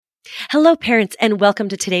Hello, parents, and welcome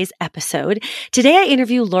to today's episode. Today, I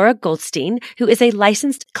interview Laura Goldstein, who is a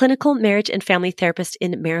licensed clinical marriage and family therapist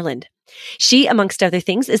in Maryland. She, amongst other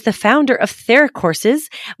things, is the founder of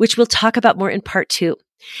TheraCourses, which we'll talk about more in part 2.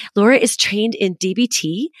 Laura is trained in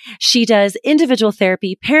DBT. She does individual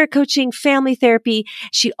therapy, parent coaching, family therapy.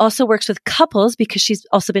 She also works with couples because she's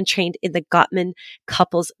also been trained in the Gottman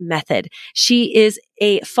couples method. She is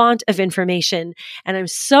a font of information, and I'm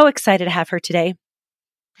so excited to have her today.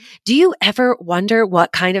 Do you ever wonder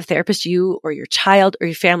what kind of therapist you or your child or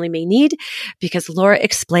your family may need? Because Laura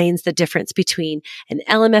explains the difference between an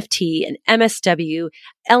LMFT, an MSW,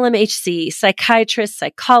 LMHC, psychiatrists,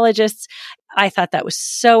 psychologists. I thought that was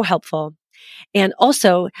so helpful. And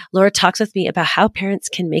also, Laura talks with me about how parents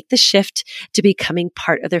can make the shift to becoming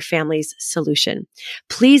part of their family's solution.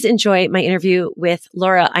 Please enjoy my interview with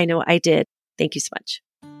Laura. I know I did. Thank you so much.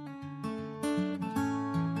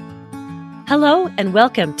 Hello and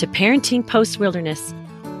welcome to Parenting Post-Wilderness,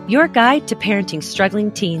 your guide to parenting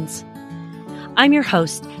struggling teens. I'm your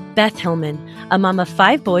host, Beth Hillman, a mom of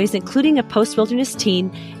 5 boys, including a post-wilderness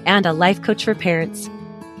teen and a life coach for parents.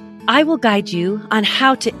 I will guide you on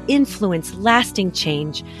how to influence lasting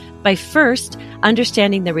change by first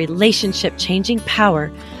understanding the relationship-changing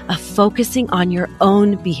power of focusing on your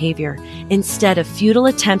own behavior instead of futile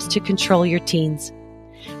attempts to control your teens.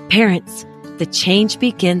 Parents, the change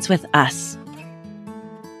begins with us.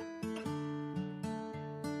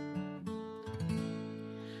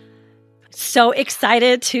 So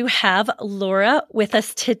excited to have Laura with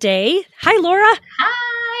us today. Hi, Laura.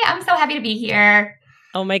 Hi, I'm so happy to be here.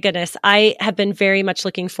 Oh my goodness. I have been very much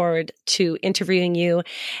looking forward to interviewing you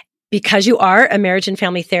because you are a marriage and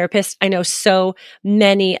family therapist. I know so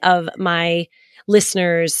many of my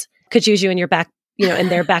listeners could use you in your back, in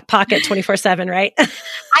their back pocket 24/7, right?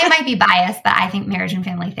 I might be biased, but I think marriage and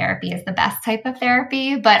family therapy is the best type of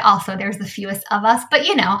therapy, but also there's the fewest of us, but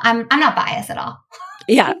I'm not biased at all.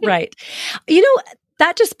 Yeah, right.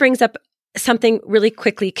 That just brings up something really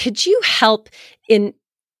quickly. Could you help in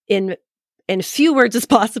few words as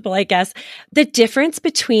possible, I guess, the difference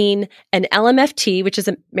between an LMFT, which is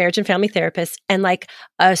a marriage and family therapist, and like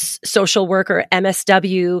a social worker,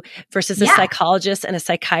 MSW, versus a psychologist and a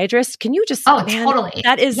psychiatrist? Can you just? Totally.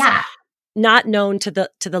 That is not known to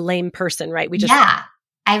the lame person, right?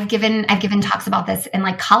 I've given talks about this in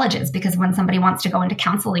like colleges because when somebody wants to go into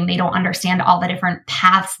counseling, they don't understand all the different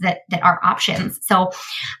paths that are options. So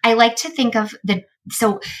I like to think of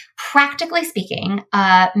practically speaking,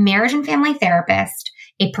 a marriage and family therapist,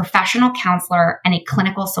 a professional counselor, and a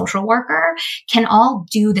clinical social worker can all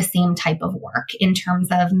do the same type of work in terms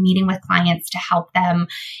of meeting with clients to help them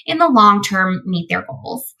in the long term meet their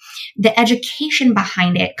goals. The education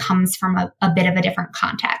behind it comes from a bit of a different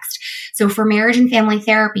context. So for marriage and family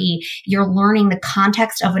therapy, you're learning the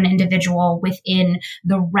context of an individual within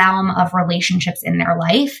the realm of relationships in their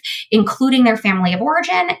life, including their family of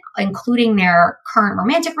origin, including their current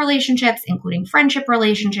romantic relationships, including friendship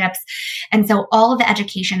relationships. And so all of the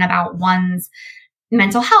education about one's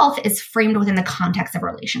mental health is framed within the context of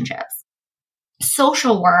relationships.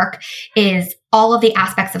 Social work is all of the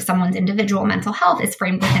aspects of someone's individual mental health is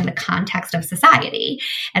framed within the context of society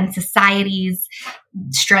and society's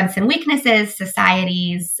strengths and weaknesses,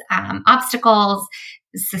 society's obstacles,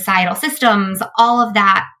 societal systems, all of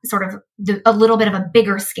that sort of a little bit of a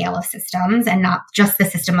bigger scale of systems and not just the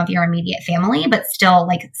system of your immediate family, but still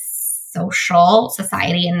like social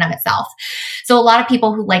society in and of itself. So a lot of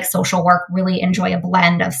people who like social work really enjoy a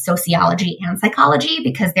blend of sociology and psychology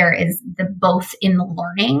because there is the both in the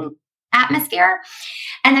learning atmosphere.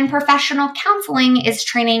 And then professional counseling is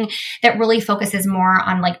training that really focuses more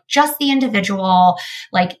on like just the individual,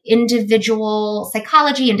 like individual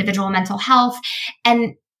psychology, individual mental health.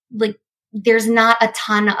 And like there's not a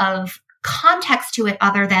ton of context to it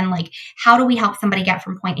other than like, how do we help somebody get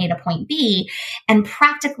from point A to point B? And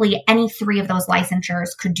practically any 3 of those licensures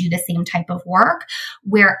could do the same type of work.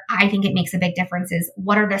 Where I think it makes a big difference is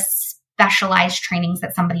what are the specialized trainings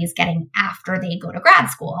that somebody is getting after they go to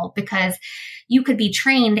grad school? Because you could be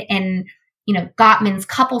trained in, Gottman's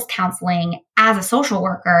couples counseling as a social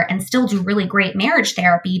worker and still do really great marriage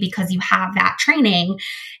therapy because you have that training.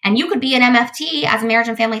 And you could be an MFT as a marriage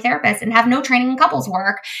and family therapist and have no training in couples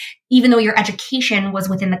work, even though your education was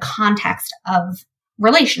within the context of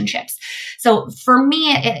relationships. So for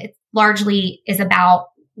me, it largely is about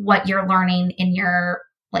what you're learning in your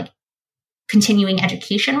continuing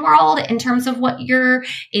education world in terms of what you're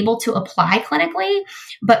able to apply clinically.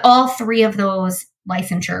 But all 3 of those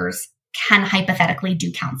licensures can hypothetically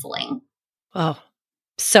do counseling. Oh,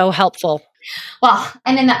 so helpful. Well,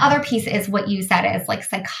 and then the other piece is what you said is like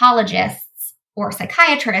psychologists or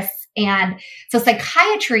psychiatrists. And so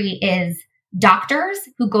psychiatry is doctors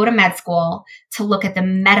who go to med school to look at the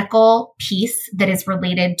medical piece that is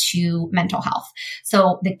related to mental health.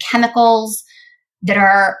 So the chemicals that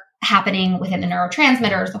are happening within the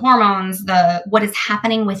neurotransmitters, the hormones, what is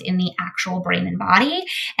happening within the actual brain and body.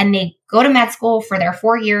 And they go to med school for their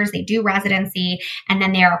 4 years, they do residency, and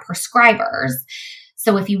then they are prescribers.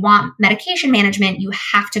 So if you want medication management, you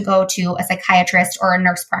have to go to a psychiatrist or a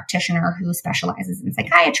nurse practitioner who specializes in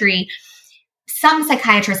psychiatry. Some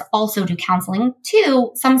psychiatrists also do counseling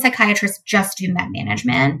too. Some psychiatrists just do med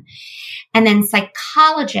management. And then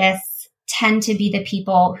psychologists tend to be the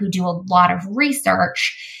people who do a lot of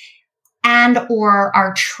research and or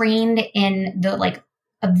are trained in the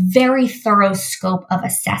a very thorough scope of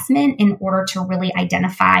assessment in order to really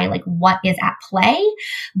identify what is at play,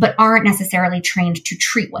 but aren't necessarily trained to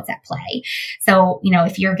treat what's at play. So,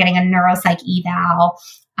 if you're getting a neuropsych eval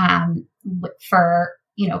for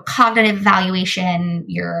cognitive evaluation,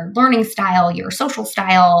 your learning style, your social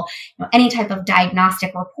style, any type of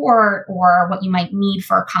diagnostic report or what you might need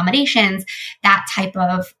for accommodations, that type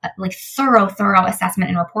of thorough assessment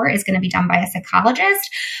and report is going to be done by a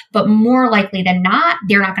psychologist. But more likely than not,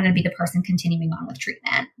 they're not going to be the person continuing on with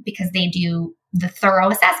treatment because they do the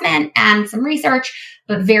thorough assessment and some research,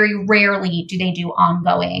 but very rarely do they do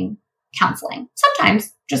ongoing counseling.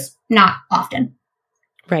 Sometimes, just not often.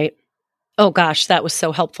 Right. Oh gosh, that was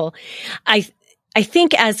so helpful. I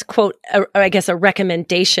think as quote, a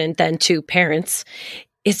recommendation then to parents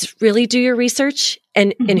is really do your research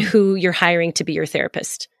and who you're hiring to be your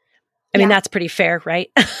therapist. I mean, that's pretty fair, right?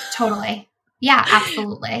 Totally. Yeah,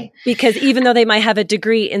 absolutely. Because even though they might have a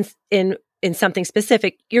degree in something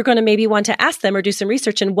specific, you're going to maybe want to ask them or do some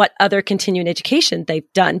research in what other continuing education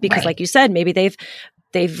they've done. Because like you said, maybe they've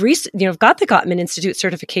got the Gottman Institute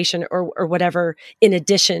certification or whatever in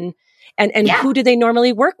addition. And who do they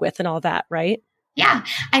normally work with and all that, right? Yeah.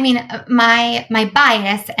 I mean, my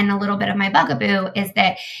bias and a little bit of my bugaboo is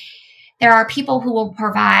that there are people who will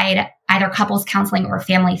provide either couples counseling or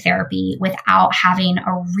family therapy without having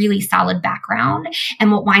a really solid background.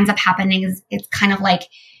 And what winds up happening is it's kind of like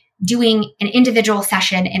doing an individual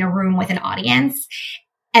session in a room with an audience.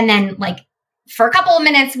 And then for a couple of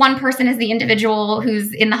minutes, one person is the individual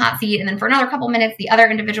who's in the hot seat. And then for another couple of minutes, the other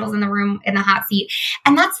individual's in the room in the hot seat.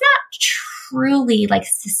 And that's not truly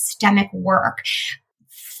systemic work.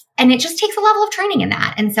 And it just takes a level of training in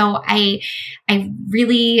that. And so I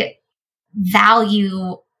really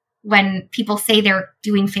value when people say they're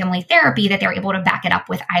doing family therapy, that they're able to back it up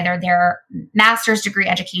with either their master's degree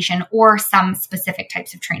education or some specific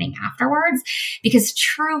types of training afterwards. Because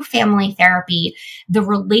true family therapy, the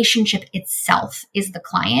relationship itself is the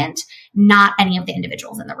client, not any of the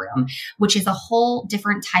individuals in the room, which is a whole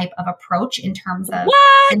different type of approach in terms of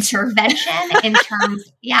intervention, in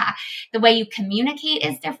terms, the way you communicate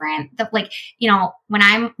is different. When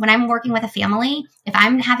I'm working with a family, if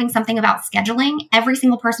I'm having something about scheduling, every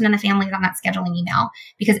single person in the family is on that scheduling email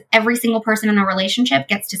because every single person in the relationship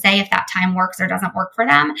gets to say if that time works or doesn't work for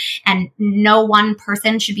them. And no one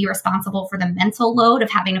person should be responsible for the mental load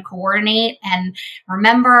of having to coordinate and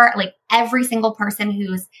remember, every single person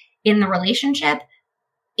who's in the relationship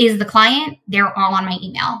is the client. They're all on my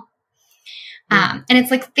email. And it's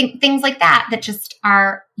things like that just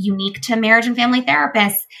are unique to marriage and family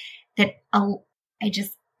therapists that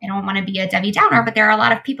I don't want to be a Debbie Downer, but there are a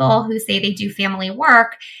lot of people who say they do family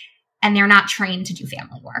work and they're not trained to do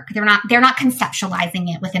family work. They're not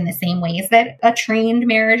conceptualizing it within the same ways that a trained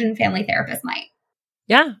marriage and family therapist might.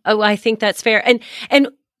 Yeah. Oh, I think that's fair. And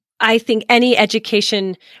I think any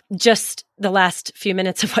education, just the last few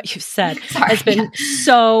minutes of what you've said has been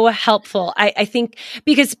so helpful. I think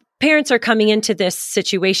because parents are coming into this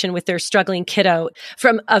situation with their struggling kiddo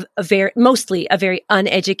from a very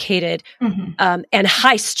uneducated and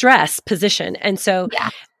high stress position. And so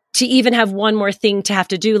to even have one more thing to have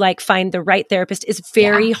to do, find the right therapist, is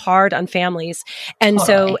very hard on families. And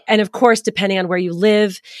so, and of course, depending on where you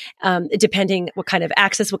live, depending what kind of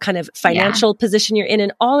access, what kind of financial position you're in,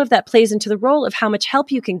 and all of that plays into the role of how much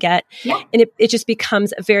help you can get. Yeah. And it just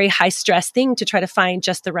becomes a very high stress thing to try to find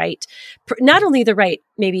just the right, not only the right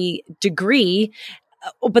maybe degree,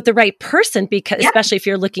 but the right person, because especially if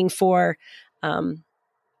you're looking for,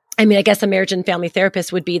 I guess a marriage and family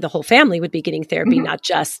therapist would be the whole family would be getting therapy, not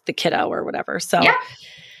just the kiddo or whatever. So,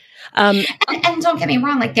 and don't get me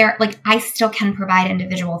wrong, I still can provide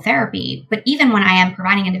individual therapy, but even when I am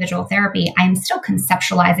providing individual therapy, I am still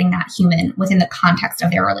conceptualizing that human within the context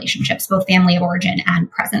of their relationships, both family of origin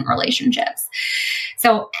and present relationships.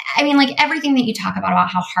 So, everything that you talk about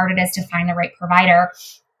how hard it is to find the right provider,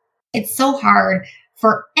 it's so hard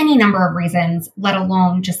for any number of reasons, let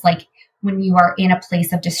alone just like when you are in a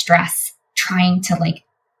place of distress, trying to like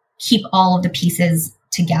keep all of the pieces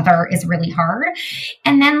together is really hard.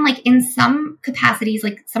 And then like in some capacities,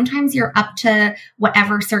 like sometimes you're up to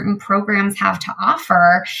whatever certain programs have to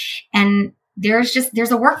offer. And there's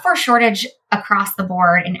a workforce shortage across the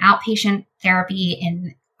board in outpatient therapy,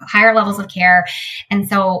 in higher levels of care. And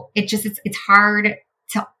so it's hard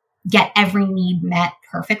to get every need met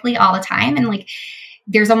perfectly all the time. And like,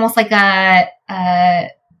 there's almost like a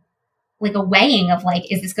weighing of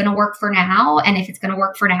like, is this going to work for now? And if it's going to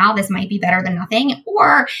work for now, this might be better than nothing.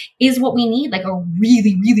 Or is what we need like a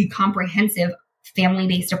really, really comprehensive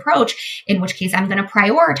family-based approach, in which case I'm going to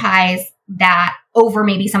prioritize that over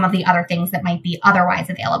maybe some of the other things that might be otherwise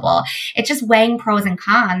available. It's just weighing pros and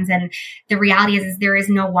cons. And the reality is there is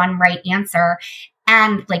no one right answer.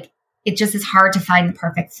 And like, it just is hard to find the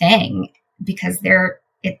perfect thing because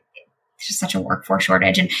it's just such a workforce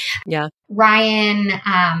shortage. And yeah, Ryan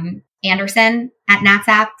Anderson at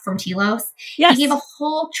NATSAP from Telos, yes, he gave a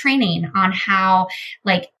whole training on how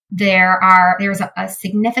like there's a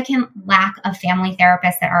significant lack of family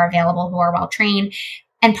therapists that are available who are well trained.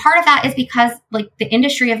 And part of that is because like the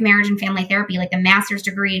industry of marriage and family therapy, like the master's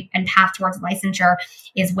degree and path towards licensure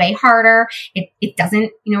is way harder. It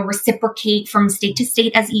doesn't, reciprocate from state to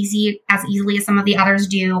state as easily as some of the others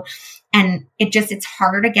do. And it's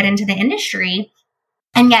harder to get into the industry.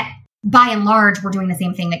 And yet, by and large, we're doing the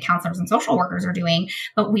same thing that counselors and social workers are doing,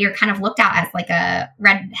 but we are kind of looked at as like a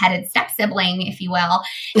red-headed step sibling, if you will.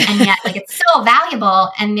 And yet like it's so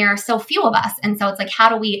valuable and there are so few of us. And so it's like, how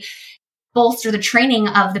do we bolster the training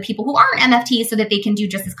of the people who aren't MFT so that they can do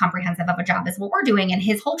just as comprehensive of a job as what we're doing? And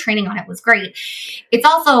his whole training on it was great. It's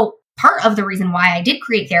also part of the reason why I did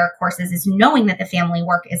create their courses is knowing that the family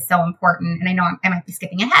work is so important. And I know I might be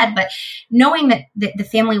skipping ahead, but knowing that the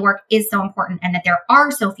family work is so important and that there are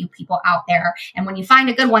so few people out there. And when you find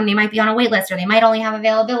a good one, they might be on a wait list, or they might only have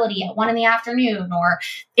availability at 1 p.m, or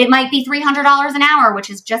it might be $300 an hour, which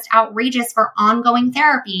is just outrageous for ongoing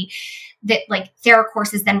therapy. That like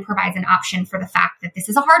TheraCourses then provides an option for the fact that this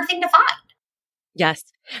is a hard thing to find. Yes.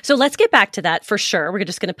 So let's get back to that for sure. We're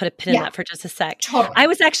just going to put a pin in that for just a sec. Totally. I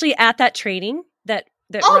was actually at that training that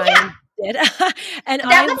Ryan did. And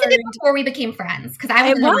that was even before we became friends, because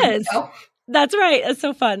I was. That's right. It's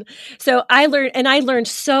so fun. So I learned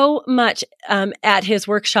so much at his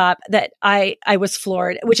workshop that I was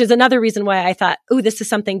floored, which is another reason why I thought, oh, this is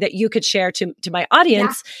something that you could share to my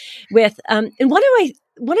audience with. And one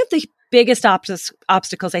of the biggest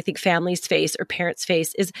obstacles I think families face or parents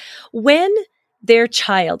face is when their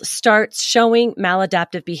child starts showing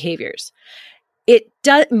maladaptive behaviors.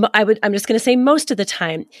 I'm just going to say most of the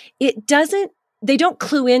time, they don't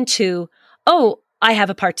clue into, oh, I have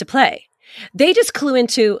a part to play. They just clue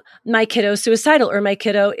into my kiddo's suicidal, or my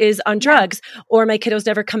kiddo is on drugs, or my kiddo's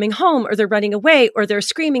never coming home, or they're running away, or they're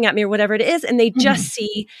screaming at me, or whatever it is. And they just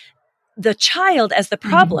see the child as the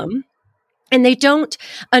problem. And they don't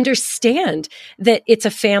understand that it's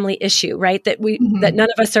a family issue, right? That that none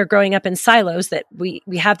of us are growing up in silos, that we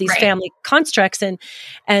have these family constructs and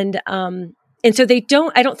so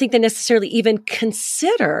I don't think they necessarily even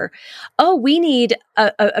consider, oh, we need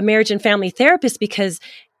a marriage and family therapist because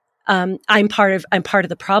I'm part of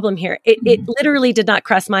the problem here. It literally did not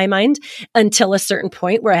cross my mind until a certain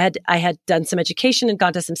point where I had done some education and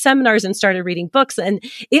gone to some seminars and started reading books, and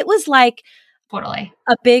it was like totally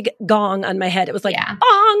a big gong on my head. It was like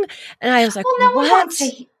bong, and I was like, well, no what? one wants to,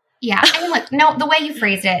 I mean, look, no, the way you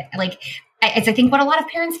phrased it, like, I think what a lot of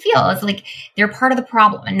parents feel is like they're part of the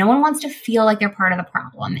problem, and no one wants to feel like they're part of the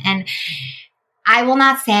problem. And I will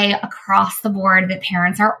not say across the board that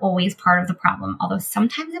parents are always part of the problem, although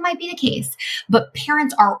sometimes it might be the case, but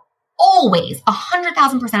parents are always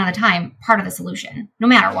 100,000% of the time part of the solution, no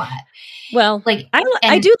matter what. Well, like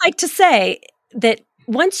I do like to say that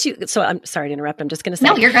so I'm sorry to interrupt. I'm just going to say,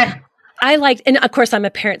 no, you're good. And of course I'm a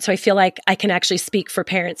parent, so I feel like I can actually speak for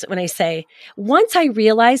parents when I say, once I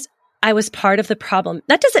realized I was part of the problem,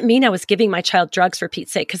 that doesn't mean I was giving my child drugs, for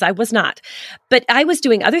Pete's sake, because I was not. But I was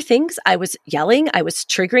doing other things. I was yelling. I was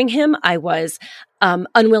triggering him. I was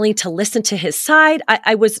unwilling to listen to his side.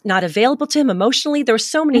 I was not available to him emotionally. There were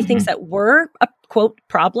so many things that were a quote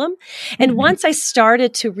problem. And once I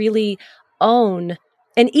started to really own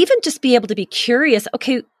and even just be able to be curious,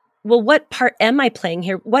 okay, well, what part am I playing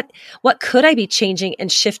here? What could I be changing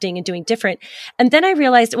and shifting and doing different? And then I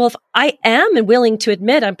realized, well, if I am willing to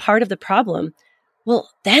admit I'm part of the problem, well,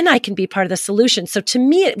 then I can be part of the solution. So to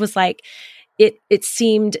me, it was like, it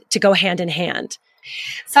seemed to go hand in hand.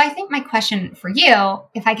 So I think my question for you,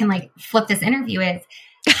 if I can like flip this interview, is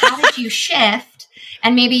how did you shift?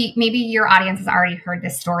 And maybe your audience has already heard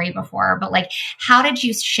this story before, but like, how did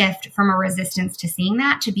you shift from a resistance to seeing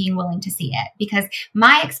that to being willing to see it? Because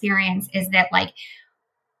my experience is that, like,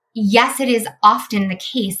 yes, it is often the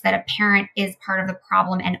case that a parent is part of the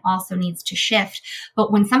problem and also needs to shift.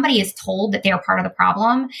 But when somebody is told that they are part of the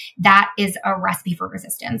problem, that is a recipe for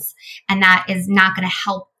resistance. And that is not going to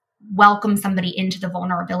help welcome somebody into the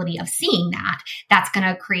vulnerability of seeing that. That's going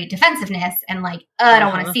to create defensiveness and like, I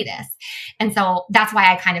don't want to see this. And so that's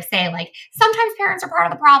why I kind of say, like, sometimes parents are part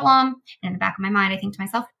of the problem. And in the back of my mind, I think to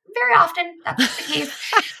myself, very often that's the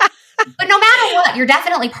case. But no matter what, you're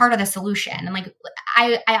definitely part of the solution. And like,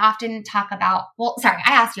 I often talk about, well, sorry,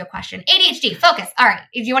 I asked you a question. ADHD, focus. All right.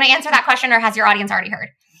 Do you want to answer that question, or has your audience already heard?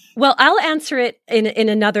 Well, I'll answer it in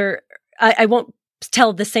another, I won't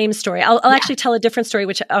tell the same story. I'll actually tell a different story,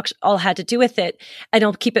 which all had to do with it. And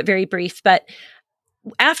I'll keep it very brief. But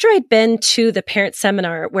after I'd been to the parent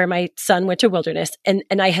seminar where my son went to Wilderness, and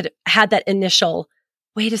I had that initial,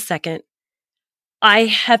 wait a second, I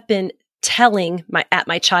have been telling at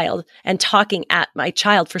my child and talking at my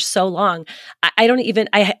child for so long.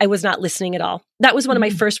 I was not listening at all. That was one of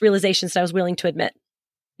my first realizations that I was willing to admit.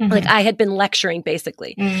 Like, I had been lecturing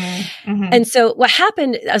basically. And so what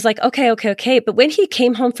happened, I was like, okay. But when he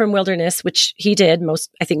came home from Wilderness, which he did,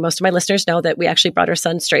 I think most of my listeners know that we actually brought our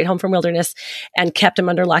son straight home from Wilderness and kept him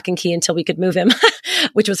under lock and key until we could move him,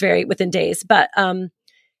 which was within days. But,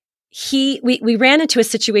 we ran into a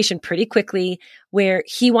situation pretty quickly where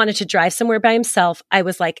he wanted to drive somewhere by himself. I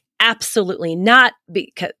was like, absolutely not,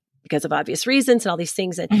 because of obvious reasons and all these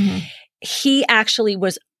things. And he actually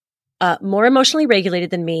was more emotionally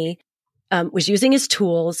regulated than me, was using his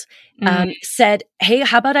tools, said, hey,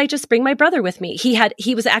 how about I just bring my brother with me?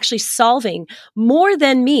 He was actually solving more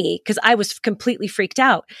than me because I was completely freaked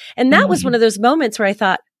out. And that was one of those moments where I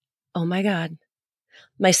thought, oh my God,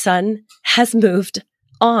 my son has moved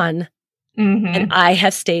on and I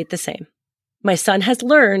have stayed the same. My son has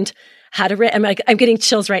learned how to I'm getting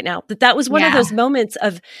chills right now. But that was one of those moments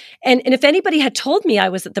of, and if anybody had told me I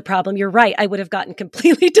was the problem, you're right, I would have gotten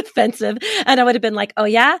completely defensive and I would have been like, oh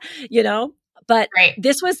yeah, but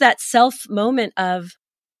this was that self moment of,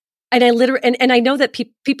 and I literally, and I know that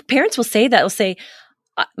parents will say that, will say,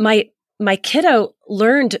 my kiddo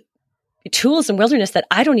learned tools in Wilderness that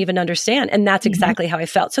I don't even understand. And that's exactly how I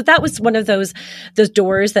felt. So that was one of those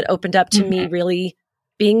doors that opened up to me really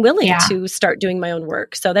being willing to start doing my own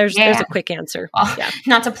work. So there's a quick answer. Well,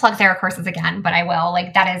 not to plug TheraCourses again, but I will.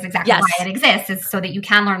 Like, that is exactly why it exists, is so that you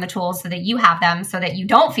can learn the tools, so that you have them, so that you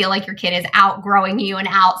don't feel like your kid is outgrowing you and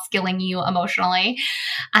outskilling you emotionally.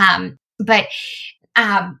 But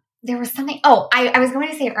there was something, I was going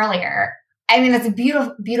to say earlier, I mean, that's a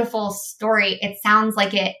beautiful, beautiful story. It sounds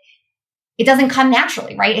like it doesn't come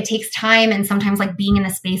naturally, right? It takes time, and sometimes like being in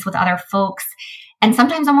the space with other folks, and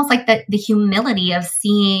sometimes almost like the humility of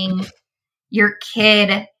seeing your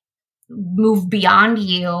kid move beyond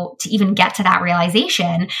you to even get to that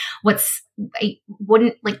realization. I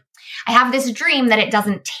have this dream that it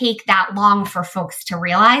doesn't take that long for folks to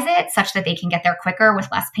realize it, such that they can get there quicker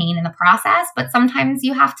with less pain in the process. But sometimes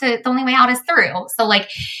the only way out is through. So like,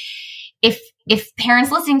 if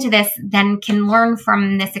parents listening to this then can learn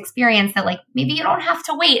from this experience that, like, maybe you don't have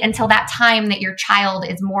to wait until that time that your child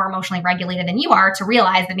is more emotionally regulated than you are to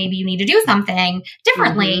realize that maybe you need to do something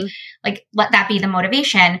differently, like, let that be the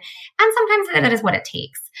motivation. And sometimes that is what it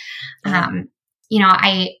takes. I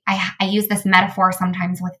use this metaphor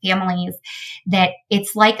sometimes with families that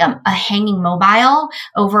it's like a hanging mobile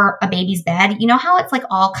over a baby's bed. You know how it's like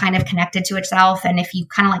all kind of connected to itself, and if you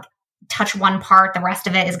kind of like touch one part, the rest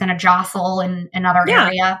of it is going to jostle in another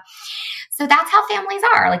area. So that's how families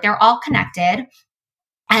are. Like, they're all connected.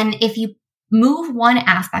 And if you move one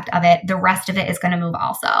aspect of it, the rest of it is going to move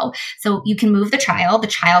also. So you can move the child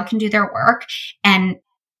can do their work, and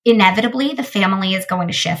inevitably the family is going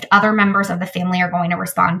to shift. Other members of the family are going to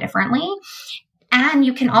respond differently. And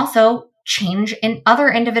you can also change in other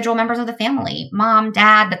individual members of the family, mom,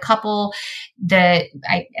 dad, the couple, and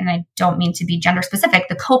I don't mean to be gender specific,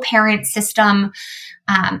 the co-parent system.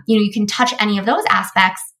 You can touch any of those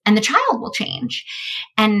aspects and the child will change.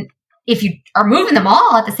 And if you are moving them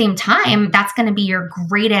all at the same time, that's going to be your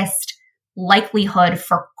greatest likelihood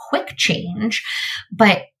for quick change.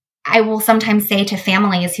 But I will sometimes say to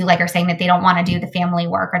families who are saying that they don't want to do the family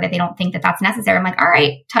work, or that they don't think that that's necessary, I'm like, all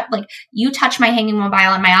right, you touch my hanging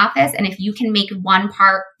mobile in my office, and if you can make one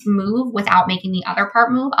part move without making the other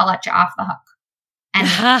part move, I'll let you off the hook.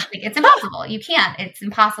 And it's impossible. You can't. It's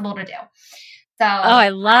impossible to do. So, I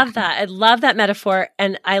love that. I love that metaphor,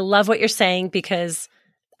 and I love what you're saying because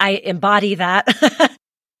I embody that.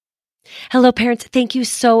 Hello, parents. Thank you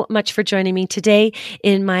so much for joining me today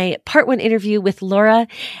in my part 1 interview with Laura.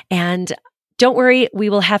 And don't worry, we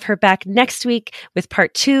will have her back next week with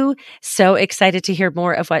part 2. So excited to hear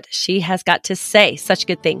more of what she has got to say. Such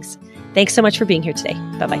good things. Thanks so much for being here today.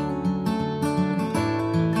 Bye-bye.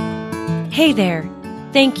 Hey there.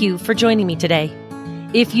 Thank you for joining me today.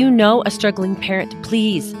 If you know a struggling parent,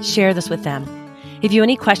 please share this with them. If you have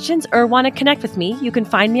any questions or want to connect with me, you can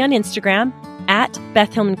find me on Instagram at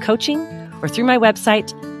Beth Hillman Coaching or through my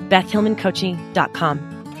website,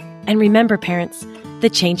 bethhillmancoaching.com. And remember, parents, the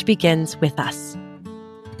change begins with us.